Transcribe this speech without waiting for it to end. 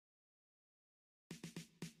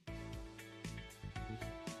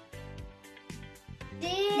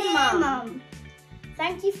Dear Mum,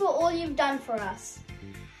 thank you for all you've done for us.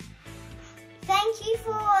 Thank you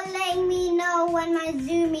for letting me know when my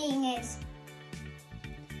Zoom meeting is.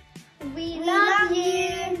 We love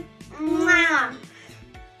you. Mwah.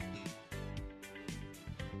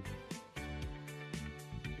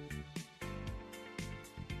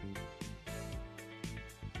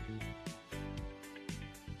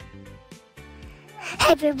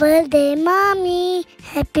 Happy birthday, Mommy.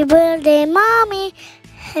 Happy birthday, Mommy.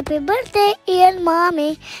 Happy birthday, dear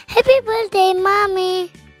Mommy. Happy birthday,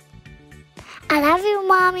 Mommy. I love you,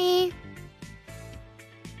 Mommy.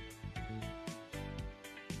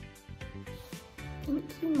 Thank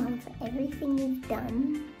you, Mum, for everything you've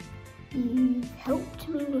done. You've helped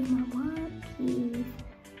me with my work. You've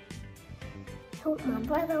helped my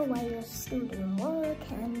brother while you're still doing work,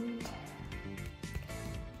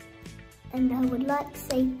 and I would like to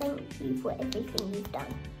say thank you for everything you've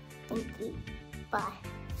done. Thank you. Bye.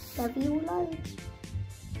 Love you loads.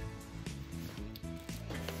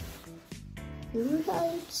 Love you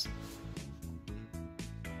loads.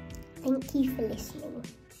 Thank you for listening.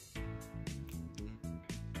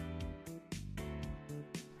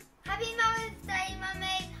 Happy Mother's Day,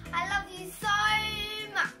 Mummy. I love you so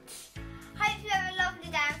much. Hope you have a lovely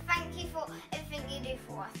day and thank you for everything you do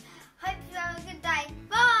for us. Hope you have a good day.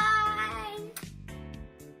 Bye.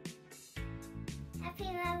 Happy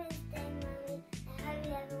Mother's Day, Mummy. I hope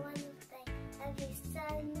you have a wonderful day. Love you so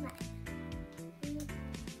much.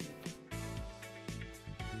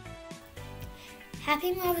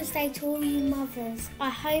 Happy Mother's Day to all you mothers. I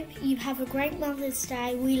hope you have a great Mother's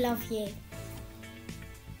Day. We love you.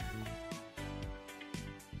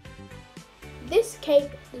 This cake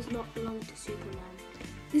does not belong to Superman.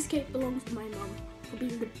 This cake belongs to my mum for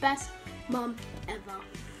being the best mum ever.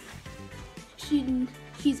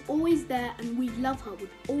 She's always there and we love her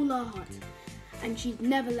with all our heart. And she's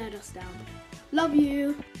never let us down. Love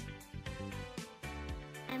you.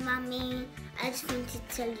 Hi, Mummy. I just wanted to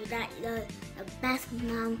tell you that you're the best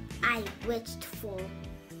mum I wished for.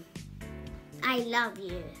 I love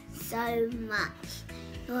you so much.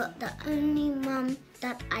 You're the only mum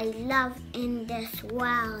that I love in this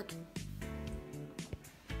world.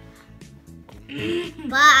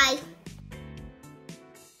 Bye.